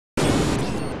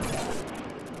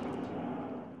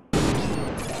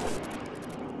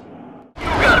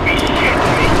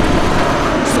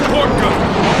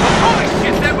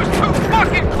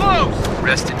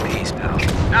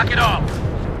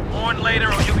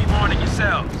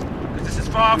yourselves, because this is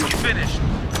far from finished.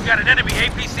 We got an enemy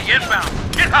APC inbound.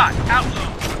 Get hot, outlaw.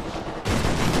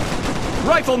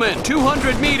 Rifleman,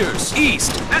 200 meters,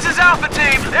 east. This is Alpha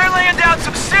Team. They're laying down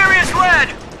some serious lead.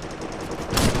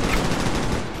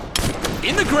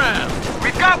 In the ground.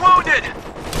 We've got wounded.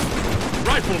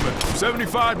 Rifleman,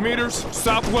 75 meters,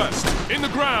 southwest. In the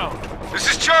ground. This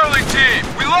is Charlie Team.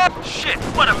 We lost. Shit,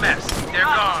 what a mess. They're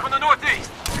gone. From the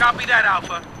northeast. Copy that,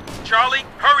 Alpha. Charlie,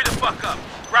 hurry the fuck up.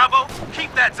 Bravo,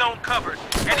 keep that zone covered.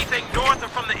 Anything north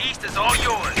or from the east is all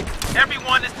yours.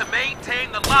 Everyone is to maintain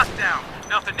the lockdown.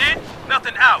 Nothing in,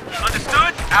 nothing out.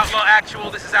 Understood? Outlaw Actual,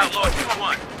 this is Outlaw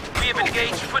 2-1. We have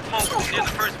engaged foot mobiles near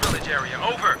the first village area.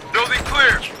 Over. Building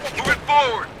clear. Moving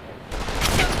forward.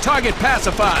 Target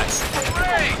pacified.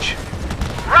 Range.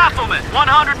 Rifleman,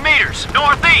 100 meters,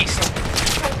 northeast.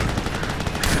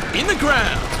 In the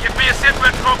ground. Give me a sit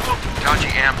rep, Corporal.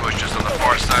 Taji ambushed us on the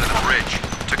far side of the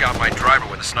bridge. Took out my driver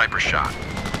with a sniper shot.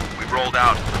 We rolled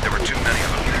out, but there were too many of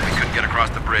them. We couldn't get across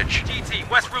the bridge. GT,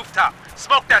 west rooftop.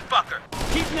 Smoke that fucker.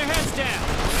 Keeping their heads down.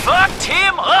 Fucked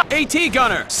him up. AT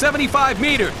gunner, 75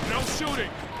 meters. No shooting.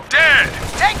 Dead.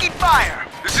 Taking fire.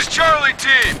 This is Charlie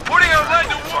Team. Putting our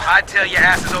lead to Well, hightail your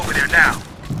asses over there now.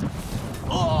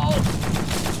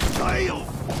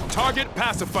 Target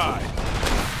pacified.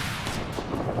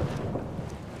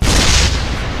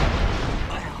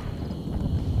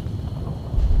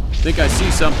 Think I see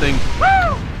something.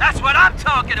 Woo! That's what I'm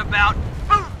talking about.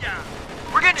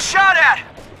 Booyah! We're getting shot at.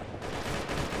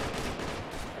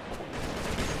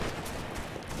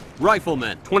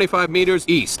 Rifleman, 25 meters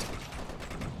east.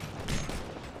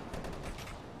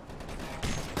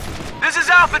 This is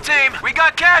Alpha Team. We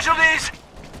got casualties.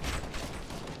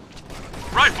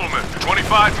 Rifleman,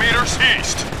 25 meters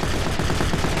east.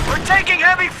 We're taking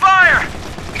heavy fire.